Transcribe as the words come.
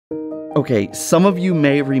Okay, some of you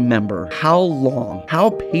may remember how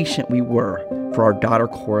patient we were for our daughter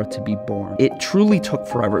Cora to be born. It truly took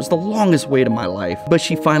forever. It was the longest wait of my life, but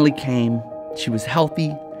she finally came. She was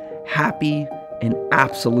healthy, happy, and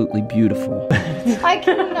absolutely beautiful. I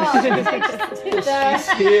cannot do that.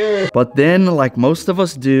 She's here. But then, like most of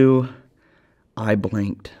us do, I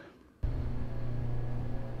blinked.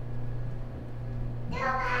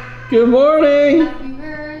 Good morning. Happy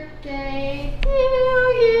birthday to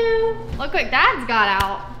you. Look what Dad's got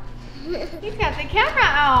out. He's got the camera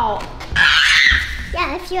out.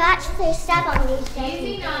 Yeah, if you actually step on these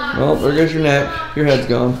things. Well, there goes your neck. Your head's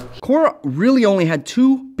gone. Cora really only had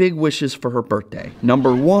 2 big wishes for her birthday.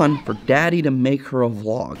 Number 1, for Daddy to make her a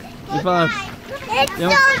vlog. You're fine. It's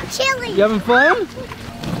so chilly. You having fun?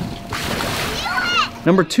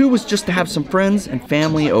 Number 2 was just to have some friends and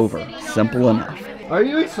family over. Simple enough. Are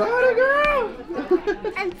you excited, girl?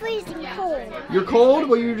 I'm freezing cold. You're cold?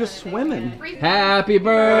 Well, you're just swimming. Happy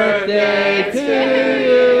birthday to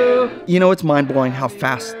you. You know, it's mind-blowing how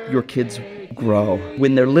fast your kids grow.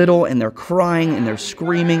 When they're little and they're crying and they're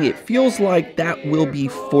screaming, it feels like that will be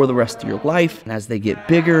for the rest of your life. And as they get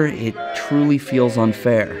bigger, it truly feels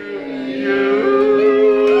unfair.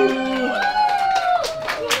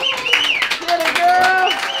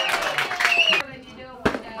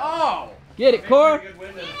 Get it, Cora.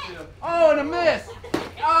 Oh, and a miss.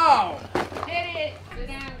 Oh. Hit it.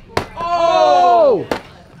 Oh.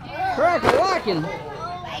 Crack a lacking.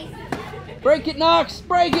 Break it, Knox.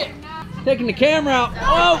 Break it. Taking the camera out.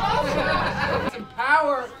 Oh. Some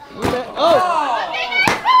power. Oh.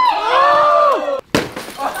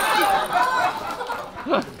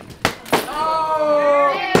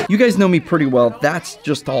 You guys know me pretty well. That's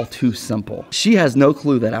just all too simple. She has no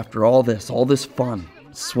clue that after all this fun,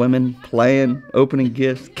 swimming, playing, opening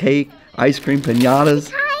gifts, cake, ice cream,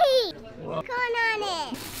 piñatas, Hi. What's going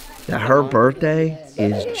on it? that her birthday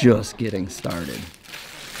is just getting started.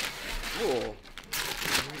 Cool.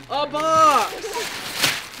 A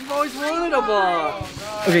box. You've always wanted a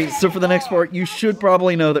box. Okay, so for the next part, you should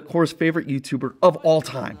probably know that Cora's favorite YouTuber of all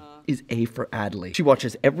time is A for Adley. She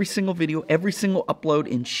watches every single video, every single upload,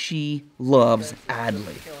 and she loves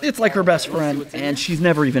Adley. It's like her best friend, and she's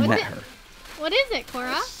never even met her. What is it,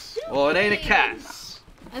 Cora? Well, it ain't a cat.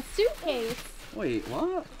 A suitcase. Wait,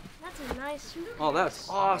 what? That's a nice suit. Oh, that's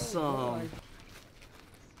awesome.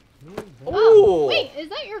 Oh, wait, is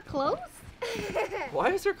that your clothes?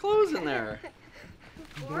 Why is there clothes in there?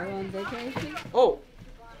 Oh,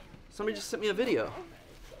 somebody just sent me a video.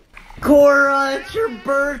 Cora, it's your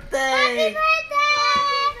birthday! Happy birthday!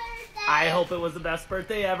 I hope it was the best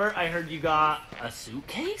birthday ever. I heard you got a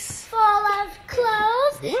suitcase? Full of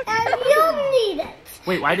clothes, and you'll need it.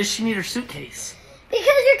 Wait, why does she need her suitcase? Because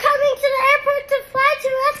you're coming to the airport to fly to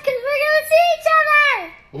us because we're going to see each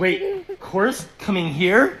other. Wait, Cora's coming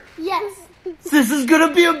here? Yes. This is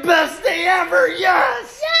gonna be a best day ever,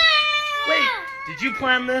 yes! Yeah! Wait, did you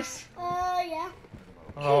plan this? Yeah.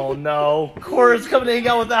 Oh no, Cora's coming to hang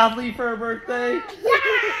out with Adley for her birthday? Yeah!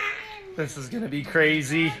 This is gonna be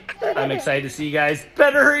crazy. I'm excited to see you guys.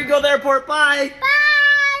 Better hurry and go to the airport, bye!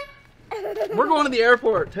 Bye! We're going to the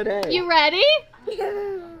airport today. You ready?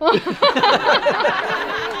 Woo!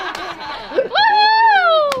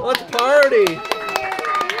 Let's party!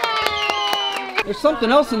 There's something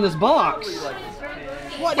else in this box.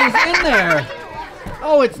 What is in there?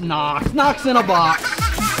 Oh, it's Knox. Knox in a box.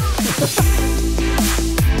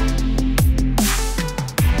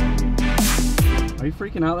 Are you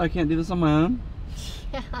freaking out that I can't do this on my own?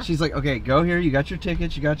 Yeah. She's like, okay, go here. You got your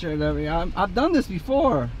tickets. You got your... I've done this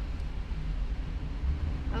before.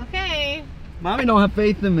 Okay. Mommy don't have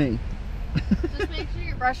faith in me. Just make sure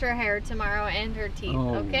you brush her hair tomorrow and her teeth,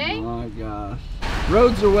 Oh okay? my gosh.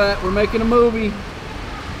 Roads are wet. We're making a movie.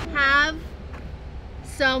 Have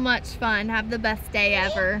so much fun. Have the best day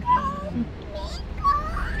ever.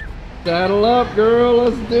 Saddle up, girl.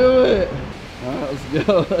 Let's do it. All right, let's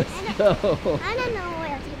go. Let's go. I don't know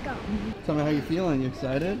where to go. Tell me how you're feeling. You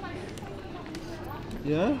excited?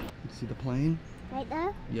 Yeah? You see the plane? Right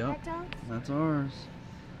there? Yep. That's all? That's ours.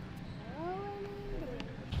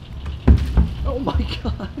 Oh my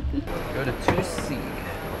god. Go to 2C.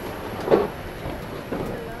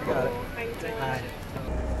 Got it. Hi.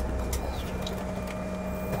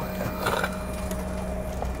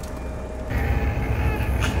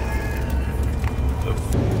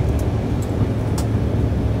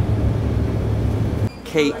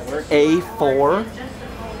 Kate, A4?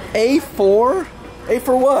 A4? A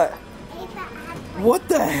for what? What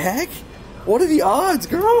the heck? What are the odds,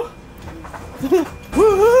 girl?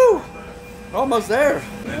 Woohoo! Almost there.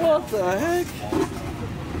 What the heck?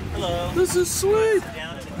 Hello. This is sweet.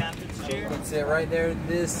 Down in the captain's sit right there.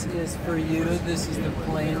 This is for you. This is the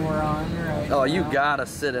plane we're on right now. Oh, you gotta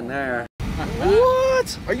sit in there.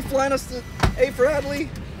 What? Are you flying us to A for Adley?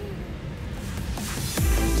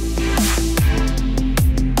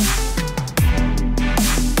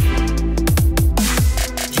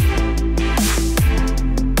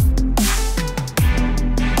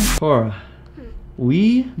 Cora,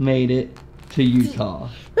 we made it to Utah.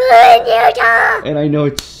 Utah! And I know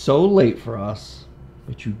it's so late for us,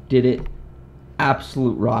 but you did it.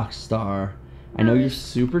 Absolute rock star. I know you're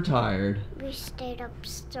super tired. We stayed up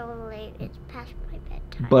so late. It's past my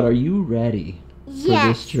bedtime. But are you ready for Yes.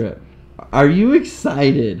 this trip? Are you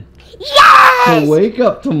excited Yes! to wake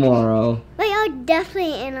up tomorrow? We are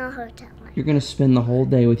definitely in a hotel room. You're gonna spend the whole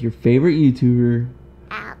day with your favorite YouTuber,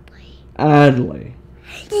 Adley. Adley.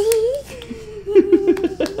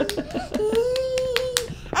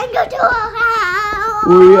 And go to our house.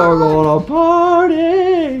 We are gonna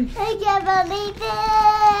party. I can't believe it.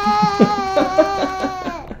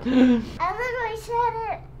 I literally said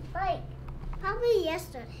it like probably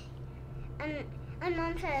yesterday, and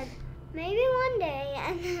Mom said maybe one day,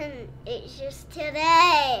 and then it's just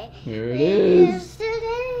today. Here it is. It's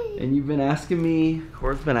today. And you've been asking me,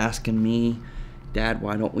 Cora's been asking me, Dad,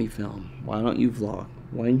 why don't we film? Why don't you vlog?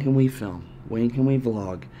 When can we film? When can we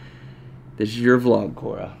vlog? This is your vlog,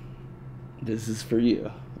 Cora. This is for you.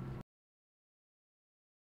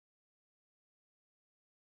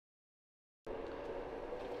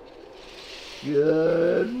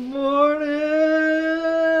 Good morning!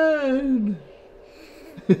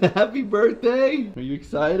 Happy birthday! Are you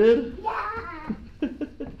excited? Yeah.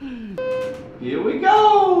 Here we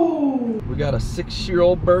go! We got a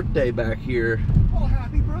 6-year-old birthday back here. Oh,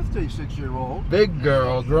 happy birthday, 6-year-old. Big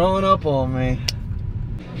girl growing up on me.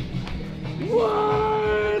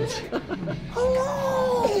 What?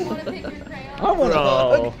 Want to pick your crayon? I want a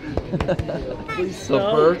hug. The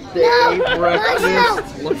birthday No, breakfast.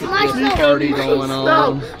 Marshall. Look at this Marshall. party going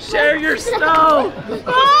on. Share your snow!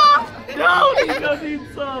 Ah! No, Nico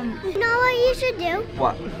needs some. You know what you should do?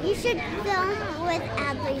 What? You should film with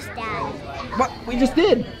Adley's dad. What? We just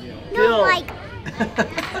did. No, Bill. like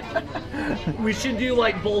We should do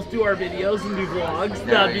like both do our videos and do vlogs. There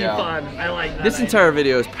That'd we be go. fun. I like that. This idea. entire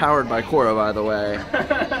video is powered by Cora, by the way.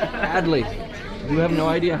 Adley, you have no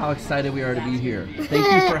idea how excited we are to be here. Thank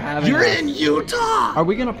you for having us. Utah. Are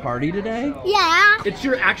we gonna party today? yeah. It's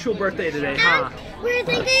your actual birthday today, huh? We're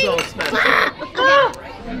thinking. So special.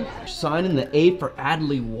 Signing the A for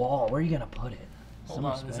Adley wall. Where are you gonna put it? Hold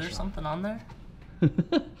on, is there special. something on there?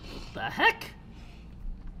 The heck?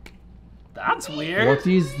 That's weird. What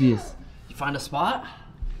is this? You find a spot?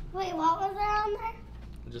 Wait, what was that on there?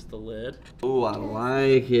 Just the lid. Ooh, I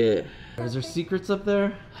like it. Is there secrets up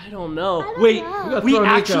there? I don't know. don't Wait, know. We gotta we throw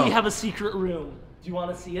Nico. actually have a secret room. Do you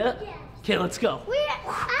want to see it? Yes. Okay, let's go. We got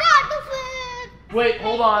the food. Wait,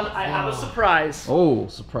 hold on. I have a surprise. Oh,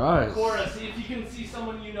 surprise. Cora, see if you can see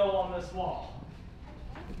someone you know on this wall.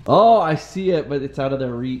 Oh, I see it, but it's out of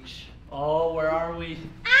their reach. Oh, where are we?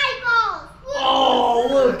 Eyeballs. Oh,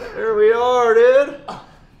 look. There we are, dude.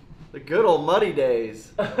 The good old muddy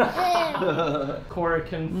days. Cora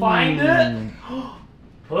can find it.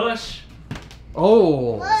 Push.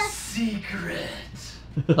 Oh. Secret.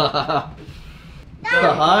 The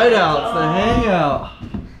hideouts, the hangout.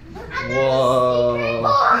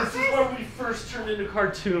 Whoa. This is where we first turned into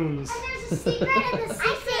cartoons. There's a secret in the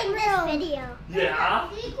secret room. Video. Yeah.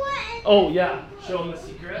 Secret. Oh, yeah. Show them the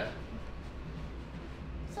secret.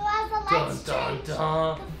 So as the Dun, lights dun, change, dun.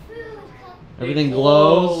 the food comes. Everything It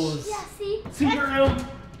glows. Yeah, see? Secret room.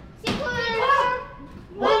 Secret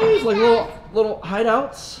What are these, like little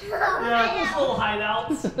hideouts? Yeah, just little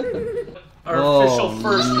hideouts. Our Oh, official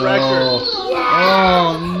first no. record.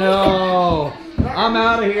 Oh no. I'm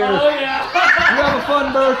out of here. Oh, yeah. You have a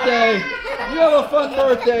fun birthday. You have a fun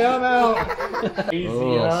birthday. I'm out. Easy,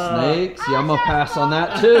 Oh, huh? snakes. Yeah, I'm gonna pass on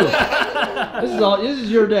that too. This is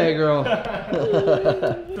your day, girl.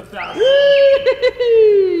 The fast.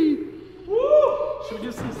 Woo! Should we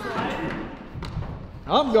do some slide?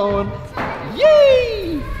 I'm going.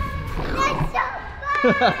 Yay! That's so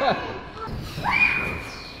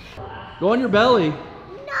fun. Go on your belly.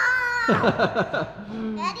 No.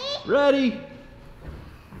 Ready? Ready?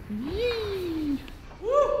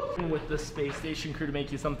 With the space station crew to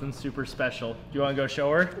make you something super special. Do you want to go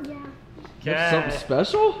show her? Yeah. Something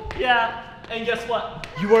special? Yeah. And guess what?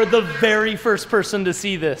 You are the very first person to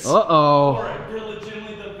see this. Uh-oh. Alright, you're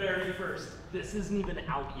legitimately the very first. This isn't even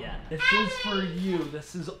out yet. This is for you.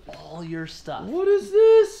 This is all your stuff. What is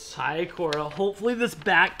this? Hi, Cora. Hopefully this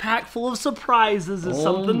backpack full of surprises is Oh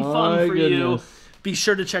something my fun for goodness. you. Be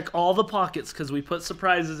sure to check all the pockets because we put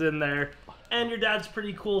surprises in there. And your dad's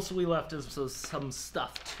pretty cool, so we left us some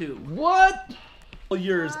stuff too. What? All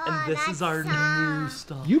yours, and this is our new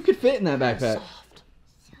stuff. You could fit in that backpack.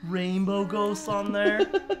 Rainbow ghosts on there. She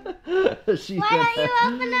Why said don't you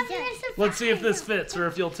that. open up your surprise? Let's see if this fits or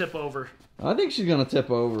if you'll tip over. I think she's gonna tip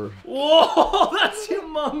over. Whoa, that's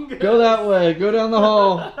humongous. Go that way. Go down the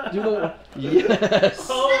hall. Do the. Yes.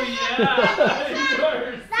 Oh yeah.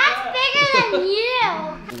 That's bigger than you.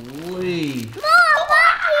 Holy. More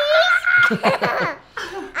monkeys!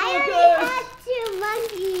 I already had 2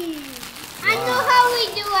 monkeys. I know how we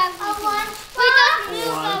do everything.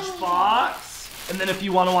 Lunchbox. And then if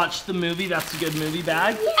you want to watch the movie, that's a good movie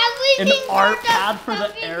bag. An Everything art for pad for the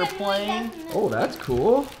something that we airplane. definitely- Oh, that's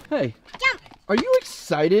cool. Hey, Jump. are you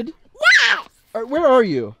excited? Yes! Where are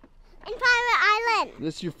you? In Pirate Island.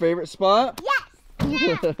 This your favorite spot? Yes.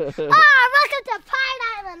 Yeah. Oh, welcome to Pirate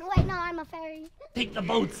Island. Wait, no, I'm a fairy. Take the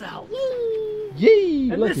boats out. Yay. Yay!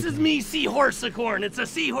 And look this at is me, Seahorse-icorn. It's a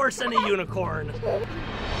seahorse and a unicorn.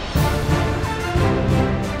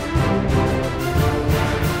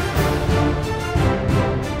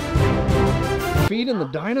 Feeding the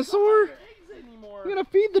dinosaur? You're gonna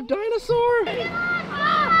feed the dinosaur?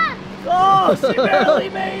 Oh, she barely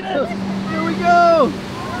made it. Here we go!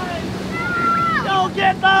 Go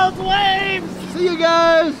get those waves. See you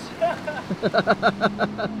guys!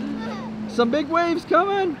 Some big waves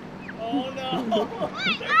coming! Oh no.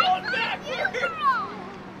 They're going backwards.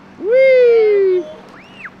 Whee!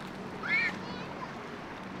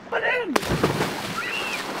 Put in.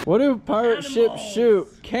 What do pirate ships shoot?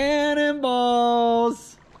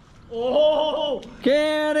 Cannonballs! Oh.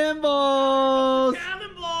 Cannonballs!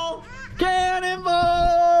 Cannonball.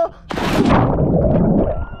 Cannonball!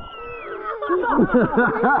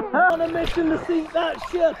 On a mission to sink that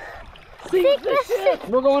ship. Sink the ship.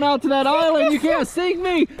 We're going out to that island. You can't sink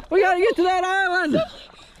me. We gotta get to that island.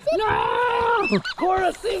 No!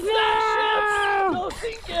 Cora, sink that ship. Go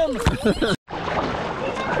sink him.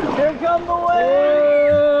 Here come the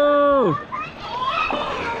waves. Whoa!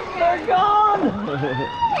 They're gone.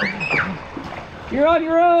 You're on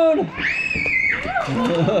your own.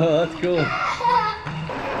 That's cool.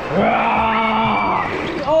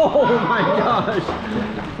 Oh my gosh!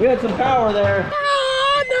 We had some power there.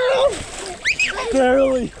 Oh no!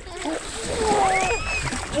 Barely.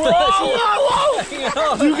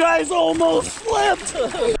 Whoa! You guys almost flipped.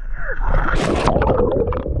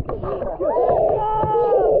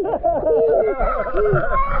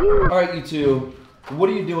 All right, you two, what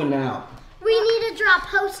are you doing now? We need to draw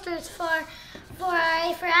posters for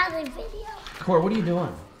our For Adley video. Cora, what are you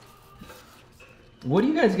doing? What are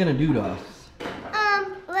you guys gonna do to us?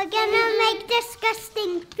 We're gonna make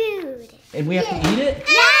disgusting food. And we have to eat it?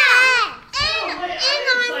 Yeah!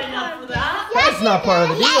 Sign up for that. That's not part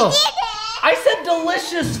of the deal. I said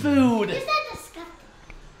delicious food. You said disgusting.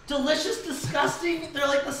 Delicious, disgusting. They're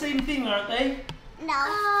like the same thing, aren't they? No.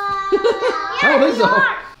 I don't think so.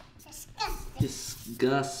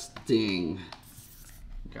 Disgusting.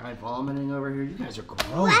 Guy vomiting over here. You guys are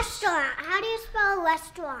gross. Restaurant. How do you spell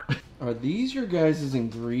restaurant? Are these your guys'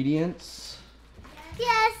 ingredients?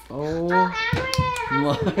 Yes. Oh. Oh, and we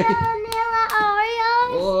have some vanilla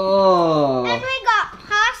Oreos. Oh. And we got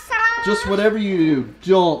pasta. Just whatever you do,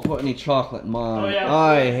 don't put any chocolate in mine. Oh, yeah.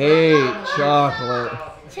 I hate chocolate.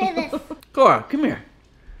 Try this. Cora, come here.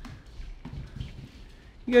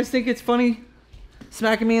 You guys think it's funny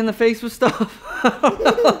smacking me in the face with stuff?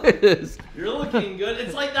 It is. You're looking good.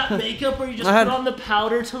 It's like that makeup where you just I had- put on the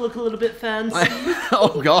powder to look a little bit fancy.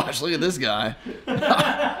 Oh gosh, look at this guy.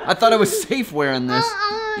 I thought I was safe wearing this.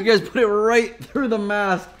 You guys put it right through the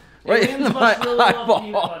mask, right Aliens into my must really love peanut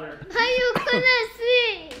eyeball. butter. How you couldn't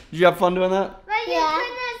see? Did you have fun doing that? But you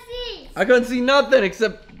couldn't see. I couldn't see nothing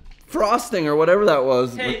except frosting or whatever that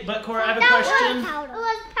was. Hey, but Cora, I have a That question. was powder. It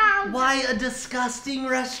was powder. Why a disgusting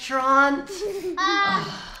restaurant?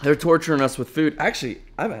 They're torturing us with food. Actually,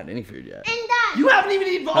 I haven't had any food yet. And that. You haven't even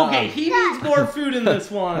eaten. Okay, he needs more food in this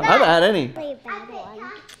one. I haven't had any. Really bad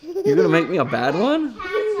one. You're gonna make me a bad one?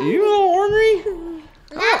 Are you a little ornery?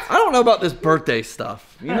 I don't know about this birthday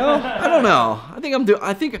stuff. You know? I don't know. I think I'm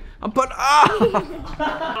putting. Ah!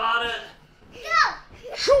 Got it. Go.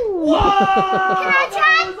 Whoa! Can I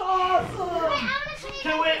try? That was awesome. Wait, I'm gonna show you.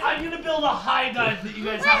 Okay, wait. I'm gonna build a high dive that you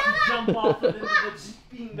guys have to jump off of into the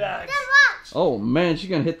bean bags. Then watch. Oh man, she's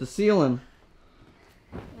gonna hit the ceiling.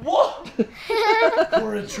 Whoa!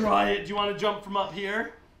 Cora, try it. Do you want to jump from up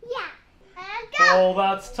here? Yeah. And go. Oh,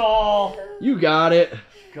 that's tall. You got it.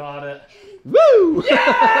 Got it. Woo!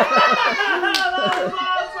 That was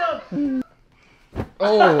awesome.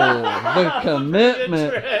 Oh, the Good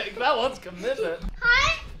commitment. trick. That one's commitment.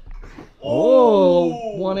 Hi.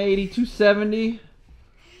 Oh, 180, 270.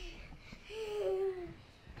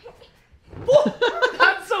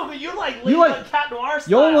 That's so good. You're like You leaving like- Cat Noir style.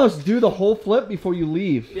 You almost do the whole flip before you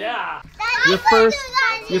leave. Yeah. Your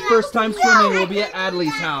first time swimming will be at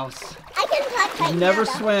Adley's house. I can touch He's never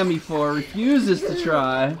swam before, refuses to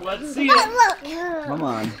try. Let's see it. Look. Come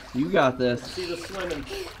on, you got this. See the swimming.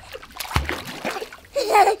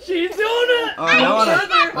 She's doing it. All right, I wanna- Try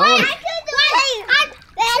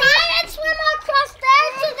and swim across there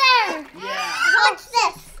to there. Yeah. Watch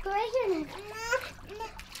this.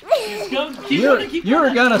 Keep doing it. Keep You're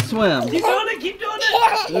doing it. gonna swim. Keep doing it. Keep doing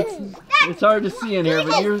it. It's hard to see in here,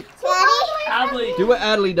 but you're Adley. do what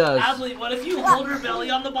Adley does. Adley, what if you hold her belly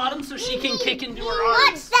on the bottom so she can kick into her Watch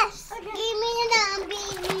arms? this. Give me an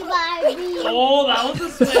baby Barbie. Oh, that was a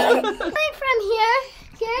swim. From here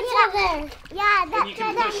to there. Yeah, that's you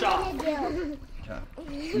can what push I'm off. gonna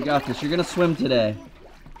do. You got this. You're gonna swim today.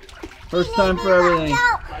 First time for everything.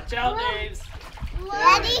 Watch out, Daves.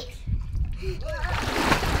 Ready?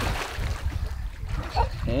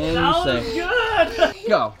 And That you was say, good.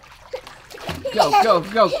 go. Go, go,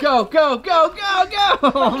 go, go, go, go, go, go.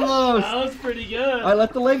 Almost. That was pretty good. All right,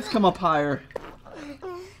 let the legs come up higher.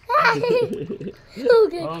 Okay.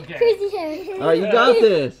 Okay. Crazy hair. All right, you got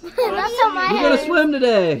this. That's on my You're gonna swim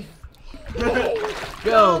today.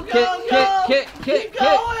 Go, kick, kick, kick, kick, Keep kick,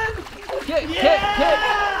 going. kick, kick, kick.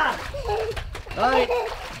 Yeah. All right,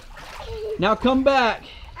 now come back.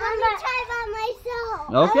 I'm gonna try by myself.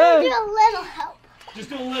 Okay. I'm gonna do a little help. Just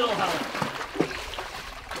do a little help.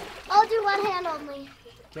 I'll do one hand only.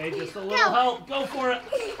 Okay, just a little help. Go for it.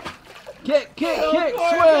 Kick, kick, Go kick, for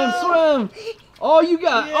it, swim, go. swim. All you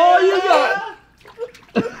got, all you got.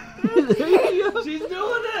 There you go. She's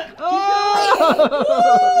doing it.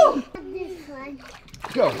 Oh! This one.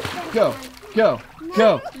 Go, go, go, go,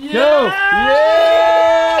 go. Yeah! Yeah!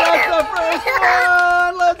 That's the first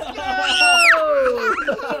one. Let's go.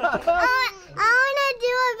 I wanna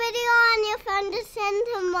do a video on your phone to send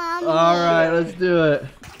to Mom. All right, let's do it.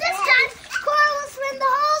 This time, Cora will swim the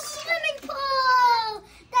whole swimming pool.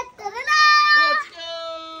 Da, da, da, da. Let's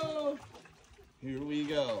go. Here we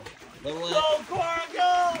go. Go, Cora,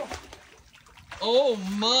 go. Oh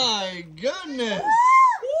my goodness.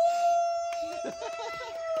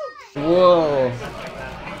 Whoa.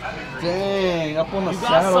 Dang, up on the You got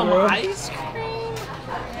saddle, some bro. ice cream?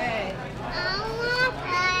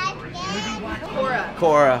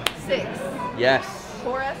 Cora. 6. Yes.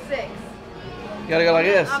 Cora 6. You gotta go like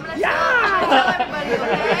this. I'm gonna tell everybody,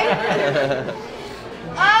 okay?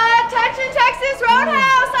 Attention Texas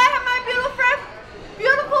Roadhouse! I have my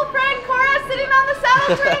beautiful friend Cora sitting on the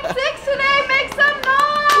saddle turning 6 today. Make some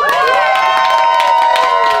noise!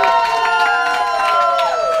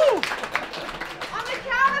 On the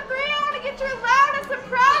count of 3, I want to get your loudest and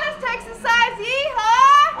proudest Texas size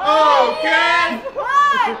yeehaw! Okay.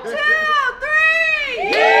 1, 2, 3!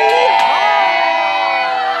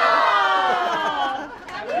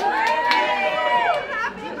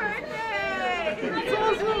 Happy birthday!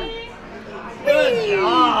 Good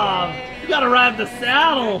job. You gotta ride the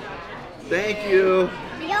saddle. Thank you.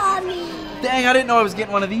 Yummy. Dang, I didn't know I was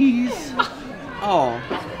getting one of these. Oh.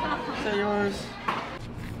 Is that yours?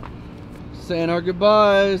 Saying our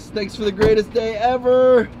goodbyes. Thanks for the greatest day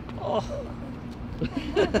ever. Oh.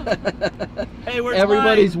 Hey, where's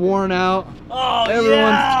Everybody's worn out. mine? Oh,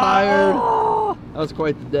 Everyone's yeah. tired. Oh. That was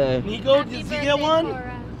quite the day. Nico, did you get one?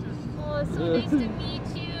 Oh, so nice to meet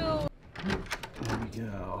you. There we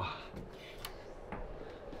go.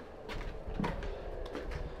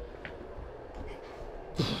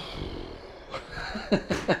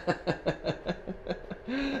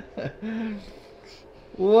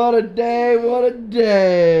 What a day, what a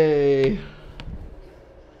day.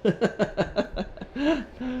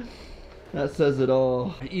 That says it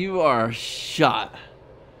all. You are shot.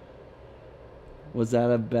 Was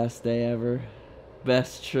that a best day ever?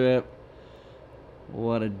 Best trip?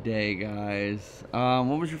 What a day, guys.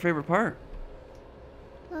 What was your favorite part?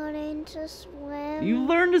 Learning to swim. You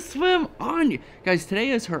learned to swim on you. Guys, today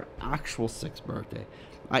is her actual 6th birthday.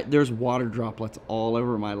 There's water droplets all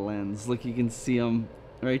over my lens. Look, you can see them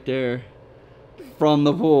right there from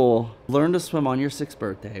the pool. Learn to swim on your 6th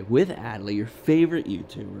birthday with Adley, your favorite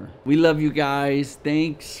YouTuber. We love you guys.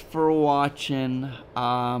 Thanks for watching.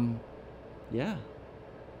 Yeah.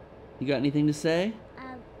 You got anything to say?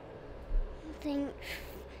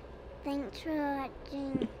 Thanks for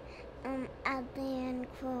watching Adley and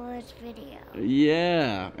Cora's video.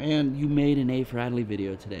 Yeah, and you made an A for Adley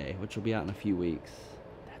video today, which will be out in a few weeks.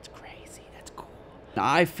 That's crazy. That's cool.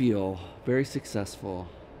 I feel very successful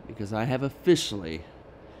because I have officially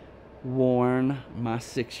worn my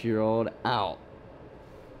 6-year-old out.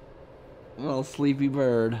 Little sleepy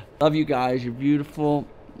bird. Love you guys. You're beautiful.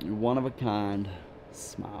 You're one of a kind.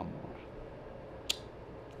 Smile more.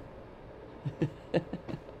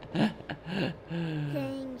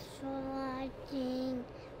 Thanks for watching.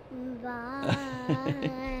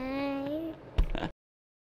 Bye.